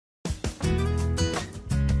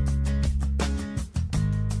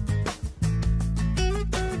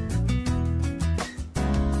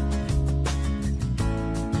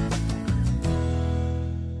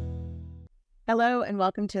Hello and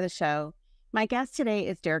welcome to the show. My guest today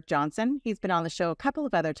is Derek Johnson. He's been on the show a couple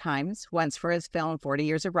of other times, once for his film 40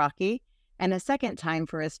 Years of Rocky, and a second time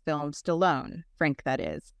for his film Stallone, Frank that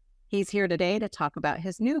is. He's here today to talk about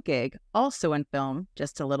his new gig, also in film,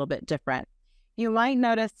 just a little bit different. You might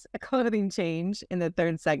notice a clothing change in the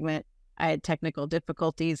third segment. I had technical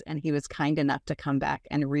difficulties, and he was kind enough to come back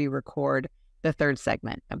and re-record the third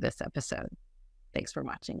segment of this episode. Thanks for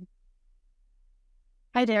watching.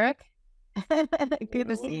 Hi, Derek. Good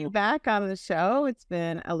to see you back on the show. It's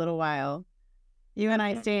been a little while. You and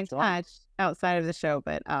I stay in touch outside of the show,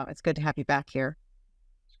 but it's good to have you back here.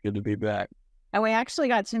 It's good to be back. And we actually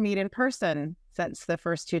got to meet in person since the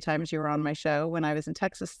first two times you were on my show. When I was in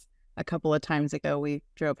Texas a couple of times ago, we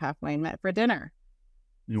drove halfway and met for dinner.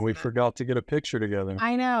 And we forgot to get a picture together.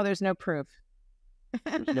 I know, there's no proof.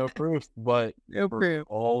 There's no proof, but no proof.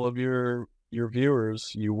 All of your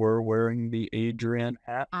viewers, you were wearing the Adrian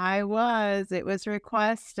hat. I was. It was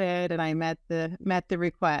requested, and I met the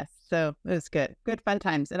request. So it was good. Good fun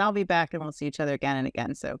times. And I'll be back, and we'll see each other again and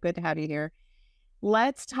again. So good to have you here.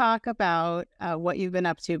 Let's talk about what you've been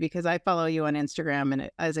up to, because I follow you on Instagram,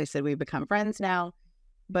 and as I said, we've become friends now.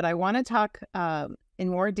 But I want to talk in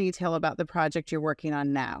more detail about the project you're working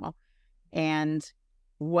on now and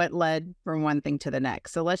what led from one thing to the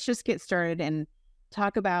next. So let's just get started and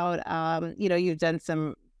talk about, you've done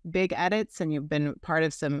some big edits and you've been part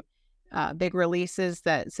of some big releases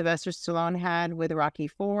that Sylvester Stallone had with Rocky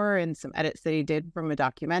IV and some edits that he did from a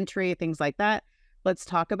documentary, things like that. Let's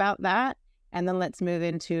talk about that. And then let's move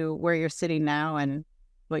into where you're sitting now and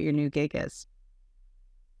what your new gig is.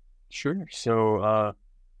 Sure. So,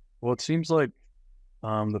 well, it seems like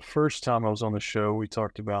the first time I was on the show, we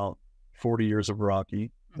talked about 40 Years of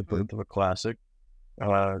Rocky, the birth of a classic.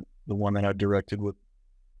 The one that I directed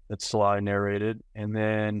that Sly narrated. And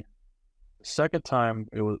then the second time,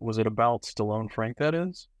 was it about Stallone Frank that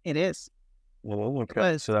is? It is. Well,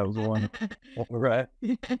 okay. So that was the one, right?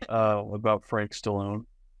 About Frank Stallone.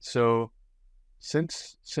 So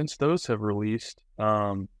since those have released,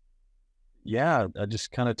 I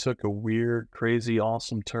just kind of took a weird, crazy,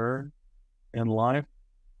 awesome turn in life.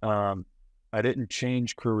 I didn't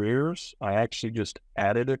change careers. I actually just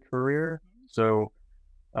added a career. So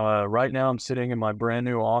right now I'm sitting in my brand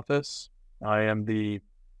new office. I am the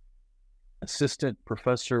assistant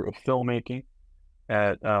professor of filmmaking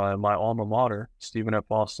at my alma mater, Stephen F.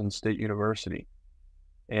 Austin State University,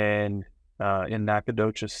 and in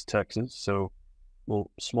Nacogdoches, Texas. So a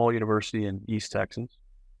little small university in East Texas.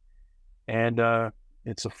 And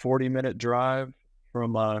it's a 40-minute drive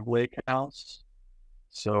from my lake house.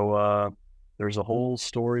 So there's a whole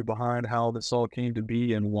story behind how this all came to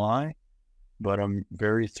be and why. But I'm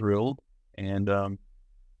very thrilled, and I'm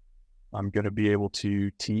going to be able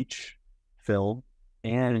to teach film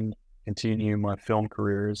and continue my film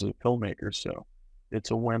career as a filmmaker. So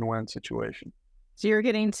it's a win-win situation. So you're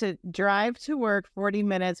getting to drive to work 40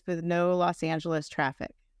 minutes with no Los Angeles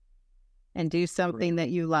traffic and do something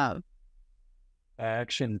that you love. I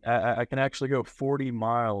can actually go 40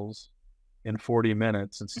 miles in 40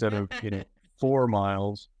 minutes instead of 4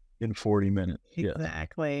 miles in 40 minutes.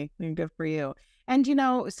 Exactly. Yes. Good for you. And,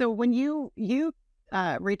 so when you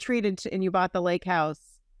retreated and you bought the lake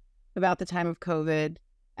house about the time of COVID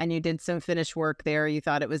and you did some finished work there, you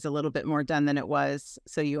thought it was a little bit more done than it was.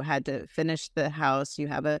 So you had to finish the house. You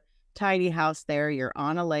have a tidy house there. You're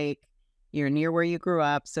on a lake. You're near where you grew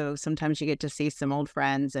up. So sometimes you get to see some old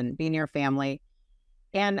friends and be near family.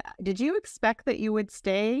 And did you expect that you would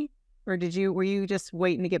stay? Or were you just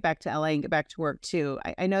waiting to get back to LA and get back to work too?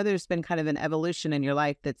 I know there's been kind of an evolution in your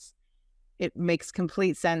life it makes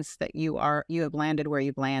complete sense that you have landed where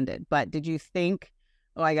you've landed. But did you think,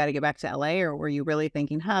 oh, I got to get back to LA? Or were you really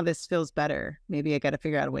thinking, this feels better. Maybe I got to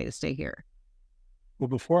figure out a way to stay here? Well,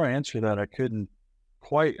 before I answer that, I couldn't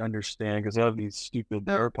quite understand because I have these stupid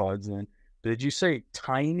AirPods in. Did you say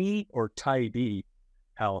tiny or tidy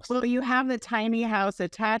house? Well, you have the tiny house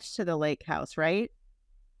attached to the lake house, right?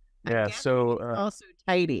 Yeah, so also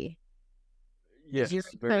tidy. Yes, you're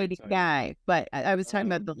a tidy guy, but I was talking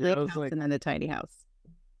about the lake house and then the tiny house.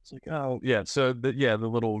 It's like, oh yeah, so the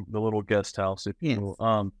little guest house, if you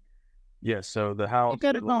will. So the house. You've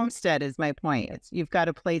got a homestead, is my point. You've got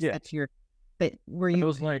a place where you. It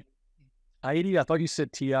was like tidy. I thought you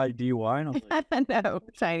said TIDY. No,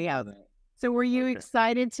 tiny house. So were you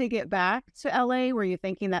excited to get back to LA? Were you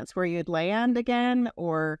thinking that's where you'd land again,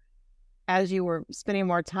 or as you were spending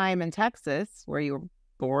more time in Texas, where you were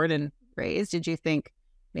born and raised, did you think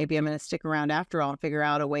maybe I'm going to stick around after all and figure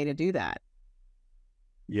out a way to do that?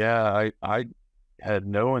 Yeah, I had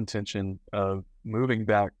no intention of moving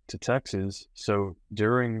back to Texas. So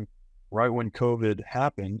during right when COVID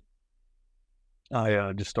happened,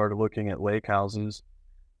 I just started looking at lake houses.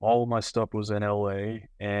 All of my stuff was in LA,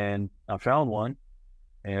 and I found one,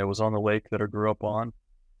 and it was on the lake that I grew up on.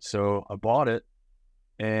 So I bought it,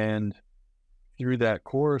 and through that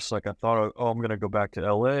course, like I thought, oh, I'm going to go back to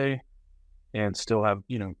LA and still have,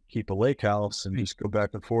 keep a lake house and just go back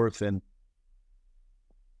and forth. And,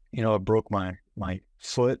 I broke my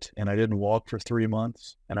foot and I didn't walk for 3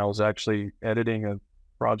 months, and I was actually editing a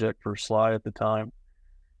project for Sly at the time.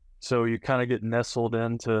 So you kind of get nestled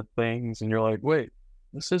into things and you're like, wait,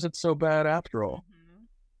 this isn't so bad after all.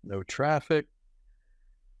 No traffic.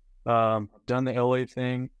 I've done the LA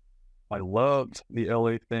thing. I loved the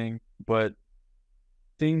LA thing, but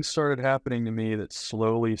things started happening to me that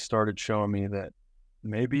slowly started showing me that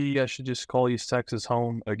maybe I should just call East Texas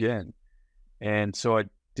home again. And so I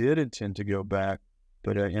did intend to go back,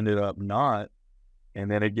 but I ended up not.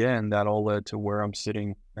 And then again, that all led to where I'm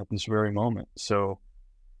sitting at this very moment. So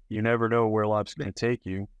you never know where life's going to take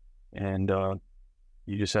you. And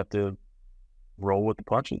you just have to roll with the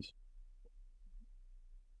punches.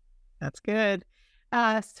 That's good.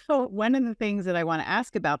 So one of the things that I want to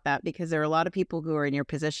ask about that, because there are a lot of people who are in your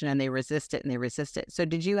position and they resist it. So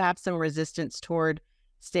did you have some resistance toward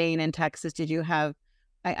staying in Texas? Did you have,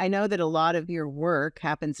 I know that a lot of your work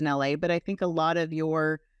happens in LA, but I think a lot of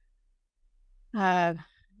your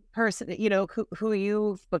person, who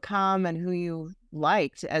you've become and who you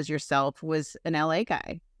liked as yourself was an LA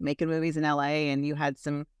guy making movies in LA, and you had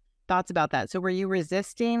some thoughts about that. So were you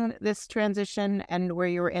resisting this transition and where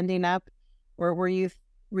you were ending up, or were you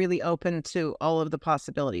really open to all of the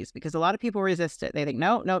possibilities? Because a lot of people resist it. They think,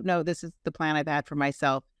 no, this is the plan I've had for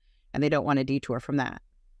myself, and they don't want to detour from that.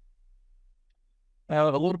 A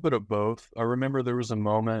little bit of both. I remember there was a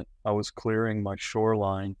moment I was clearing my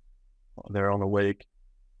shoreline there on the lake,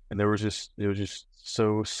 and it was just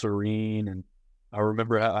so serene. And I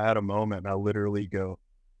remember I had a moment, and I literally go,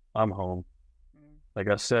 I'm home. Like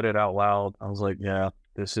I said it out loud. I was like, yeah,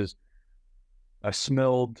 I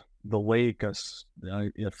smelled the lake. I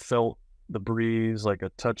felt the breeze, like I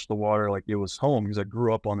touched the water, like it was home, because I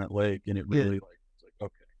grew up on that lake, and it really it's like,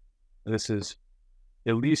 okay, this is,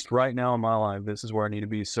 at least right now in my life, this is where I need to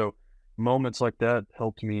be. So moments like that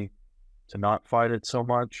helped me to not fight it so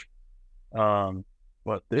much.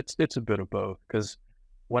 But it's a bit of both, because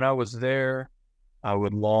when I was there, I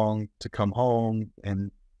would long to come home and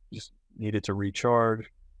just needed to recharge.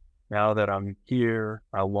 Now that I'm here,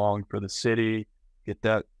 I long for the city, get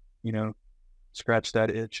that, scratch that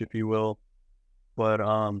itch, if you will. But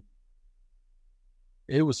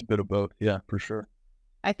it was a bit of both. Yeah, for sure.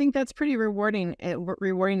 I think that's pretty rewarding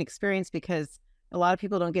experience, because a lot of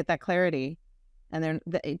people don't get that clarity. And then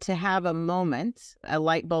to have a moment, a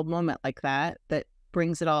light bulb moment like that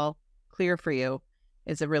brings it all clear for you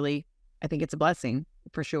is I think it's a blessing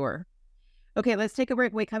for sure. Okay, let's take a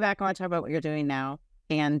break. When we come back, I want to talk about what you're doing now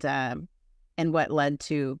and what led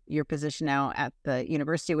to your position now at the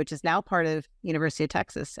university, which is now part of University of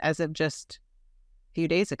Texas as of just a few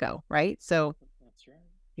days ago, right? So that's right.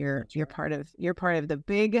 You're part of the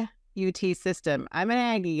big UT system. I'm an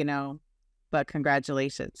Aggie, but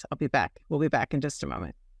congratulations. I'll be back. We'll be back in just a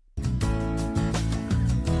moment.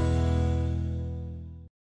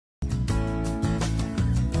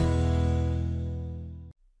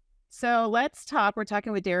 So let's talk. We're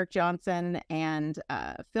talking with Derek Johnson, and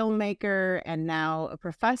a filmmaker and now a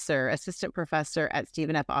professor, assistant professor at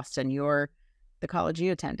Stephen F. Austin, the college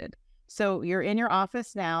you attended. So you're in your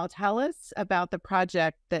office now. Tell us about the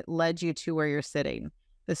project that led you to where you're sitting,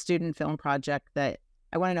 the student film project. That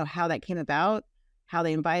I want to know how that came about, how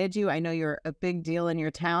they invited you. I know you're a big deal in your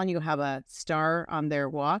town. You have a star on their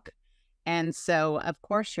walk. And so, of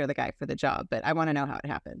course, you're the guy for the job, but I want to know how it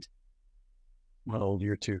happened. Well,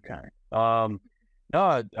 you're too kind.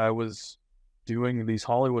 No, I was doing these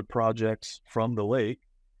Hollywood projects from the lake,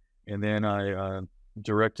 and then I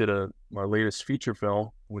directed my latest feature film,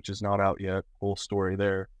 which is not out yet. Whole story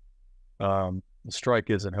there. The strike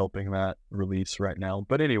isn't helping that release right now,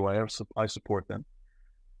 but anyway, I support them.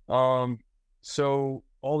 So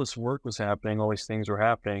all this work was happening, all these things were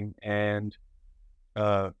happening, and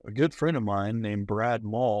a good friend of mine named Brad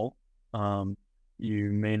Mall,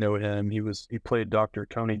 you may know him. He played Dr.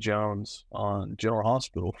 Tony Jones on General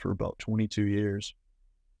Hospital for about 22 years.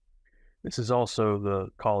 This is also the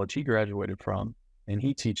college he graduated from, and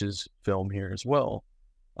he teaches film here as well.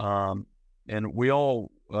 And we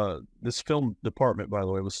all, this film department, by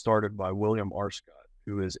the way, was started by William Arscott,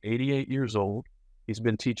 who is 88 years old. He's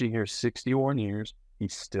been teaching here 61 years.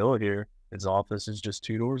 He's still here. His office is just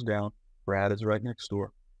 2 doors down. Brad is right next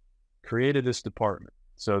door. Created this department.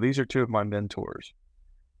 So these are 2 of my mentors.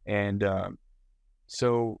 And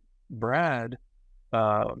so Brad,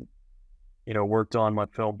 worked on my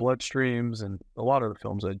film Bloodstreams and a lot of the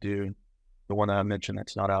films I do, the one that I mentioned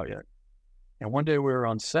that's not out yet. And one day we were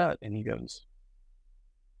on set and he goes,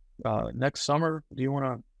 next summer, do you want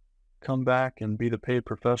to come back and be the paid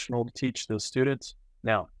professional to teach the students?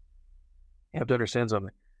 Now, you have to understand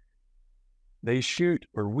something. They shoot,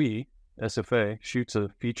 or we, SFA, shoots a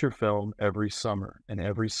feature film every summer. And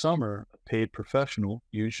every summer, a paid professional,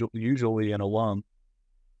 usually an alum,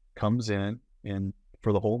 comes in and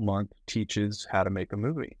for the whole month teaches how to make a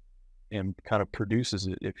movie and kind of produces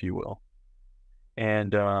it, if you will.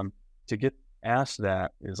 And to get asked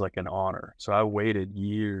that is like an honor. So I waited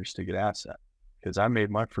years to get asked that because I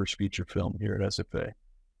made my first feature film here at SFA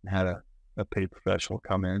and had a paid professional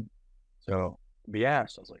come in. So to be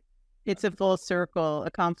asked, I was like, it's a full circle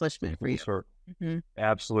accomplishment for you. Mm-hmm.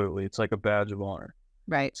 Absolutely. It's like a badge of honor.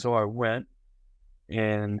 Right. So I went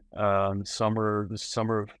in the summer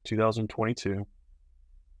of 2022,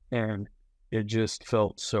 and it just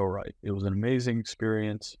felt so right. It was an amazing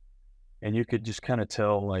experience. And you could just kind of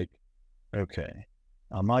tell, like, okay,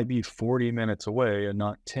 I might be 40 minutes away and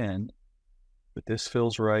not 10, but this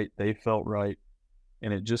feels right. They felt right.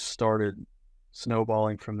 And it just started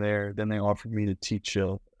snowballing from there. Then they offered me to teach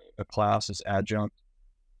a class as adjunct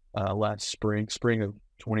last spring of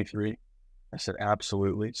 23. I said,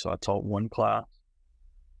 absolutely. So I taught one class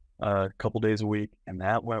a couple days a week, and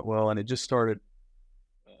that went well. And it just started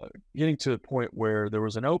getting to a point where there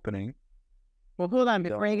was an opening. Well, hold on.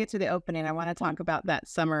 Before I get to the opening, I want to talk about that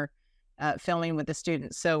summer filming with the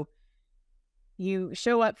students. So you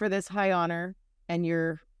show up for this high honor and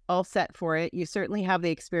you're all set for it. You certainly have the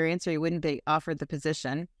experience or you wouldn't be offered the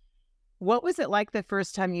position. What was it like the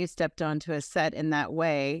first time you stepped onto a set in that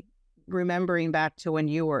way, remembering back to when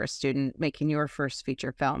you were a student making your first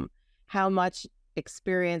feature film? How much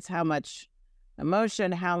experience, how much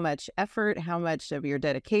emotion, how much effort, how much of your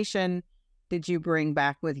dedication did you bring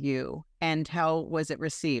back with you? And how was it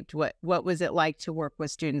received? What was it like to work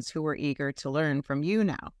with students who were eager to learn from you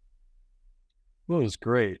now? Well, it was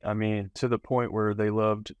great. I mean, to the point where they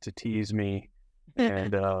loved to tease me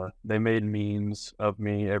and they made memes of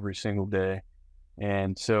me every single day.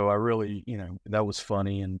 And so I really, that was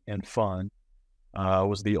funny and fun. I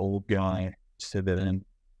was the old guy, said that in.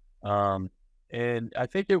 And I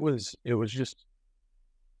think it was just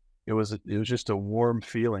a warm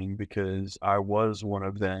feeling because I was one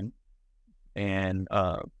of them and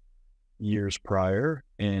years prior,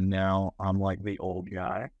 and now I'm like the old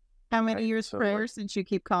guy. How many years prior since you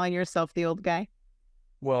keep calling yourself the old guy?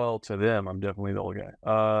 Well, to them, I'm definitely the old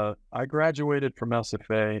guy. I graduated from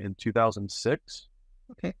SFA in 2006.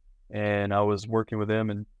 Okay. And I was working with them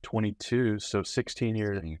in 22, so 16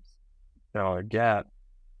 years gap.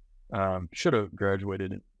 Should have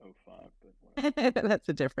graduated in 05. But that's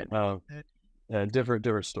a different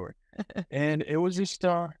different story. And it was just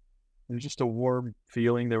a warm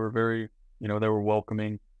feeling. They were very, they were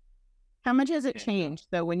welcoming. How much has it changed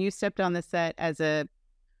though when you stepped on the set as a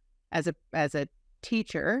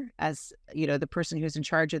teacher, as the person who's in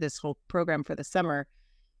charge of this whole program for the summer?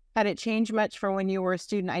 Had it changed much from when you were a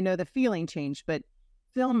student? I know the feeling changed, but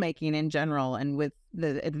filmmaking in general and with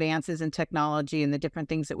the advances in technology and the different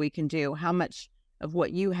things that we can do, how much of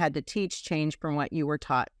what you had to teach changed from what you were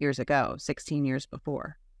taught years ago, 16 years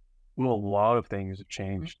before? Well, a lot of things have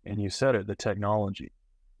changed. And you said it, the technology.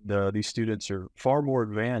 These students are far more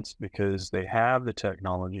advanced because they have the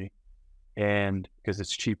technology and because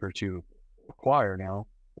it's cheaper to acquire now.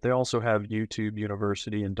 They also have YouTube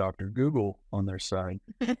University and Dr. Google on their side.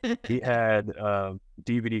 He had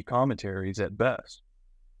DVD commentaries at best,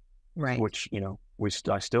 right? Which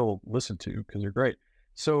I still listen to because they're great.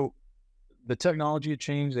 So the technology had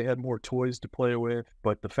changed. They had more toys to play with,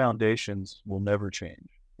 but the foundations will never change.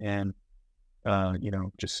 And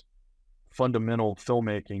just fundamental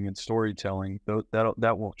filmmaking and storytelling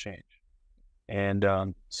that won't change. And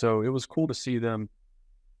so it was cool to see them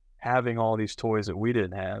having all these toys that we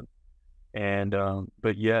didn't have, and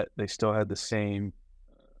but yet they still had the same.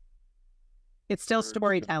 It's still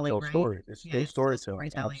storytelling, right? It's still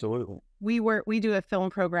storytelling. Absolutely. We do a film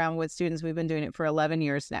program with students. We've been doing it for 11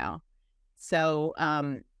 years now. So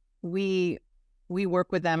we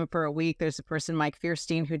work with them for a week. There's a person, Mike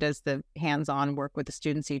Fierstein, who does the hands-on work with the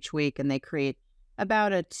students each week, and they create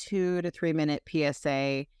about a 2 to 3 minute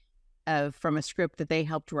PSA from a script that they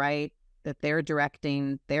helped write, that they're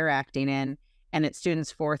directing, they're acting in, and it's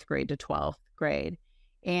students 4th grade to 12th grade.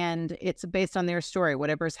 And it's based on their story,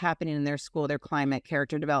 whatever's happening in their school, their climate,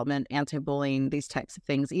 character development, anti-bullying, these types of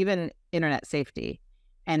things, even internet safety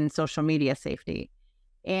and social media safety.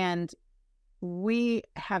 And we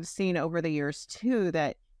have seen over the years too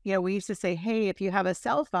that, we used to say, hey, if you have a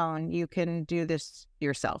cell phone, you can do this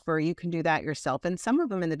yourself, or you can do that yourself. And some of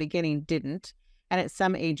them in the beginning didn't. And at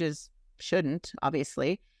some ages shouldn't,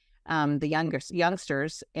 obviously, the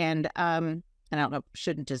youngsters. And I don't know,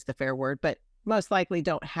 shouldn't is the fair word, but most likely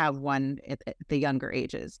don't have one at the younger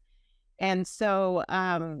ages. And so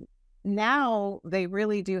now they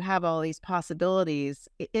really do have all these possibilities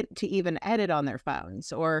to even edit on their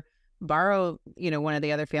phones or borrow, one of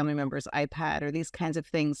the other family members' iPad or these kinds of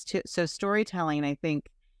things too. So storytelling, I think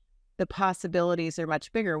the possibilities are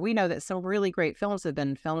much bigger. We know that some really great films have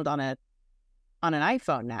been filmed on an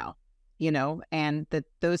iPhone now, and that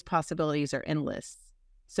those possibilities are endless.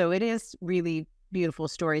 So it is really beautiful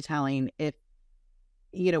storytelling if,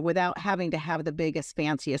 without having to have the biggest,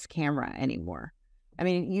 fanciest camera anymore. I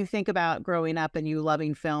mean, you think about growing up and you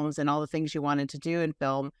loving films and all the things you wanted to do in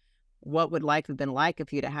film. What would life have been like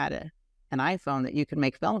if you'd had an iPhone that you could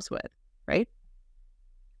make films with, right?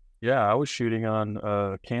 Yeah, I was shooting on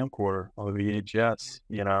a camcorder on a VHS,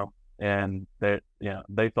 and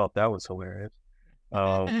they thought that was hilarious.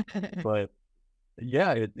 But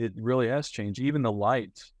yeah, it really has changed. Even the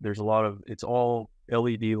lights, it's all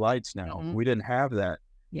LED lights now. Mm-hmm. We didn't have that.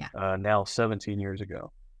 Yeah. Now 17 years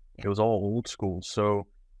ago, it was all old school. So,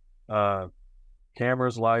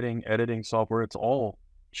 cameras, lighting, editing software, it's all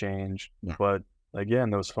changed. Yeah. But again,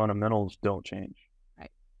 those fundamentals don't change. Right.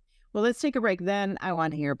 Well, let's take a break. Then I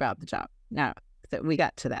want to hear about the job. Now that we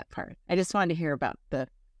got to that part, I just wanted to hear about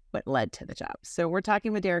what led to the job. So we're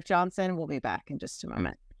talking with Derek Johnson. We'll be back in just a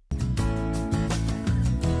moment.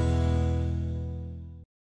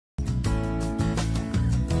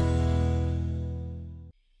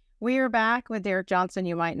 We are back with Derek Johnson.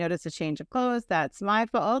 You might notice a change of clothes. That's my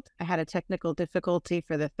fault. I had a technical difficulty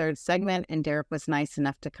for the third segment, and Derek was nice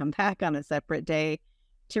enough to come back on a separate day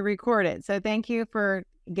to record it. So thank you for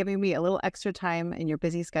giving me a little extra time in your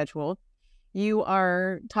busy schedule. You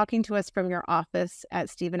are talking to us from your office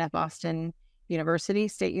at Stephen F. Austin University,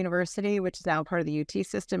 State University, which is now part of the UT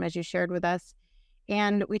system, as you shared with us.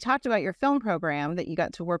 And we talked about your film program that you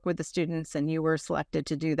got to work with the students, and you were selected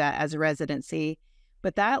to do that as a residency.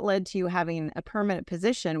 But that led to you having a permanent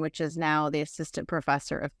position, which is now the assistant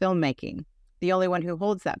professor of filmmaking, the only one who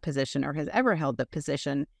holds that position or has ever held the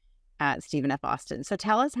position at Stephen F. Austin. So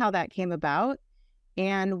tell us how that came about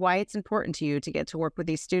and why it's important to you to get to work with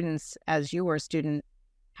these students as you were a student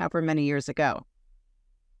however many years ago.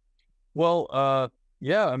 Well,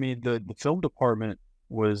 yeah, I mean, the film department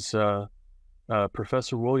was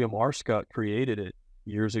Professor William Arscott created it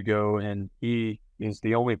years ago, and he is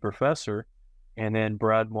the only professor. And then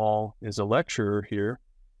Brad Mall is a lecturer here.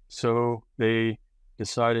 So they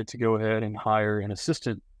decided to go ahead and hire an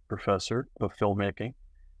assistant professor of filmmaking.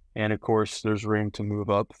 And of course, there's room to move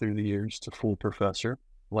up through the years to full professor,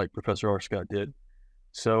 like Professor Arscott did.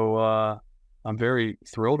 So I'm very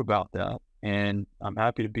thrilled about that. And I'm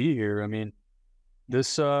happy to be here. I mean,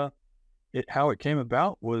 this, how it came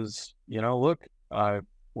about was, look, I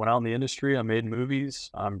went out in the industry, I made movies,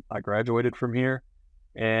 I graduated from here.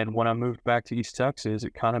 And when I moved back to East Texas,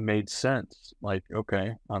 it kind of made sense. Like,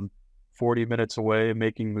 okay, I'm 40 minutes away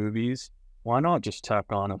making movies. Why not just tack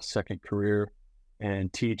on a second career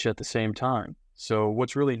and teach at the same time? So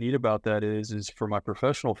what's really neat about that is for my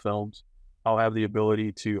professional films, I'll have the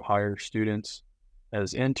ability to hire students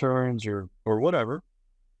as interns or whatever,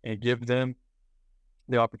 and give them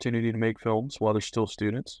the opportunity to make films while they're still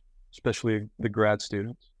students, especially the grad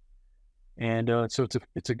students. And so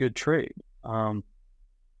it's a good trade.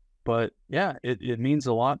 But yeah, it means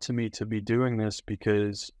a lot to me to be doing this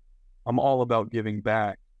because I'm all about giving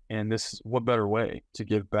back. And what better way to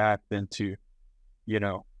give back than to,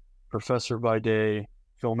 professor by day,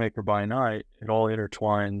 filmmaker by night. It all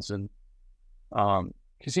intertwines. And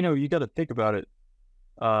because, you got to think about it.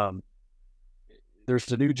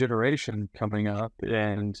 There's a new generation coming up.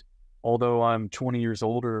 And although I'm 20 years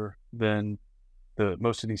older than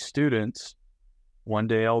most of these students, one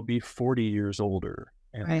day I'll be 40 years older.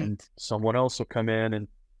 And right. Someone else will come in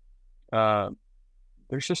and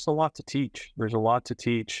there's just a lot to teach. There's a lot to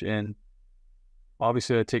teach. And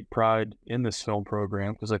obviously I take pride in this film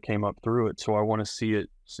program because I came up through it. So I want to see it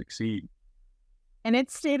succeed. And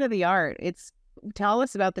it's state of the art. Tell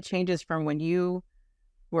us about the changes from when you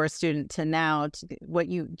were a student to now, to what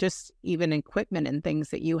you just even equipment and things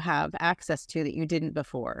that you have access to that you didn't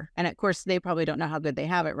before. And of course, they probably don't know how good they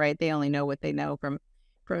have it, right? They only know what they know from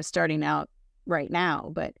starting out right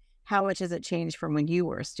now, but how much has it changed from when you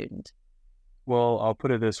were a student? Well, I'll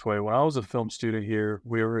put it this way. When I was a film student here,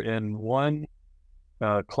 we were in one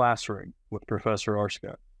classroom with Professor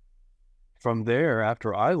Arscott. From there,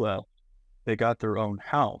 after I left, they got their own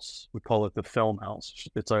house. We call it the film house.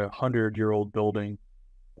 It's a 100-year-old building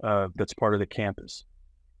that's part of the campus.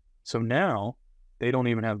 So now they don't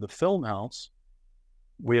even have the film house.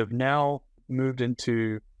 We have now moved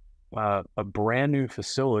into a brand new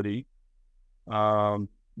facility.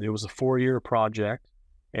 It was a 4-year project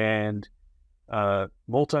and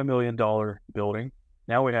multi-million-dollar building.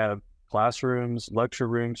 Now we have classrooms, lecture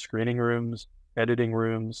rooms, screening rooms, editing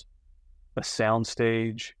rooms, a sound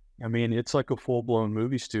stage. I mean, it's like a full-blown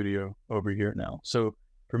movie studio over here now. So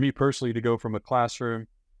for me personally, to go from a classroom,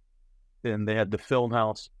 then they had the film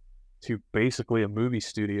house, to basically a movie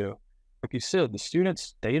studio. Like you said, the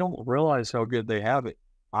students, they don't realize how good they have it.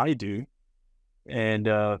 I do. And,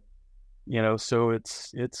 so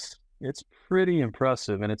it's pretty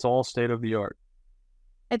impressive, and it's all state of the art.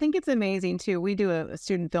 I think it's amazing too. We do a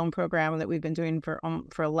student film program that we've been doing for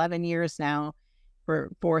 11 years now for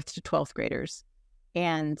 4th to 12th graders.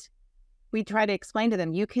 And we try to explain to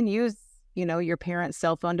them, you can use, your parents'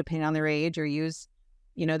 cell phone depending on their age, or use,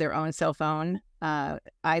 their own cell phone,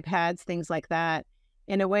 iPads, things like that,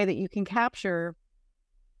 in a way that you can capture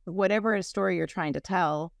whatever story you're trying to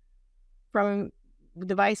tell from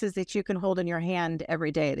devices that you can hold in your hand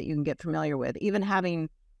every day that you can get familiar with, even having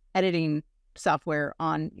editing software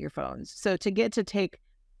on your phones. So to get to take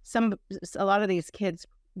a lot of these kids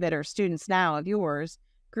that are students now of yours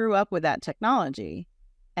grew up with that technology,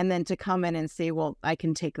 and then to come in and say, well, I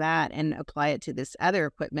can take that and apply it to this other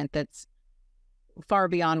equipment that's far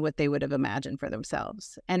beyond what they would have imagined for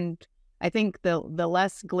themselves. And I think the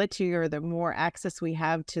less glitchy or the more access we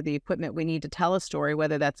have to the equipment we need to tell a story,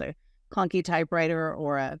 whether that's a clunky typewriter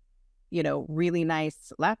or a, really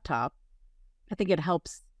nice laptop, I think it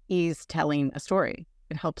helps ease telling a story.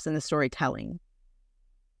 It helps in the storytelling.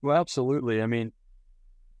 Well, absolutely. I mean,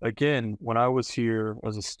 again, when I was here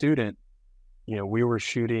as a student, we were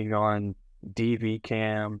shooting on DV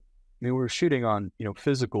cam. We were shooting on,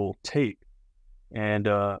 physical tape and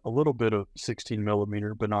a little bit of 16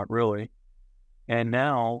 millimeter, but not really. And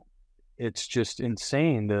now it's just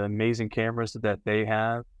insane, the amazing cameras that they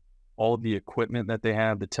have, all of the equipment that they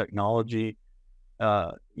have, the technology,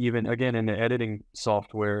 even again in the editing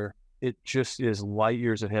software, it just is light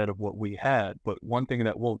years ahead of what we had. But one thing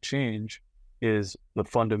that won't change is the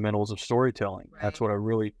fundamentals of storytelling. Right. That's what I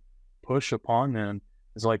really push upon them,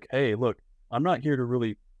 is like, hey, look, I'm not here to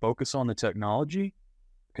really focus on the technology,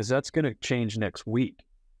 because that's going to change next week.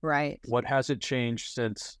 Right. What hasn't changed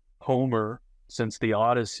since Homer, since the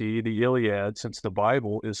Odyssey, the Iliad, since the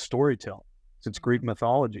Bible, is storytelling, since Greek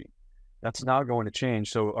mythology. That's not going to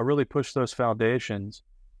change. So I really push those foundations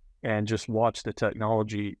and just watch the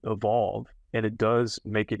technology evolve. And it does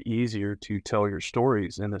make it easier to tell your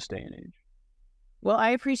stories in this day and age. Well,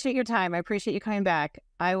 I appreciate your time. I appreciate you coming back.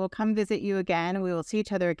 I will come visit you again. We will see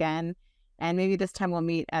each other again. And maybe this time we'll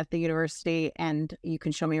meet at the university and you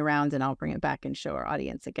can show me around, and I'll bring it back and show our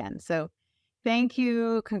audience again. So thank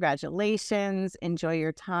you. Congratulations. Enjoy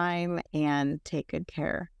your time and take good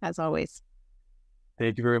care, as always.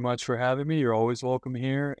 Thank you very much for having me. You're always welcome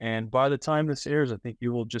here. And by the time this airs, I think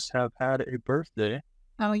you will just have had a birthday.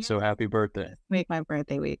 Oh, yeah. So happy birthday. Make my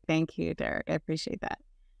birthday week. Thank you, Derek. I appreciate that.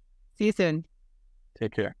 See you soon.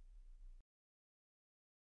 Take care.